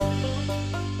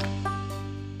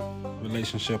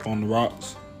relationship on the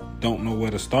rocks, don't know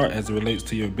where to start as it relates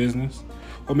to your business,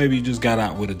 or maybe you just got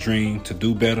out with a dream to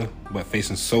do better but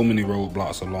facing so many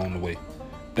roadblocks along the way.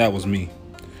 That was me.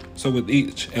 So with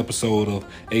each episode of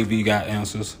AV Got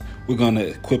Answers, we're going to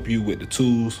equip you with the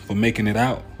tools for making it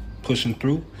out, pushing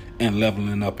through, and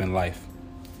leveling up in life.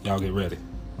 Y'all get ready.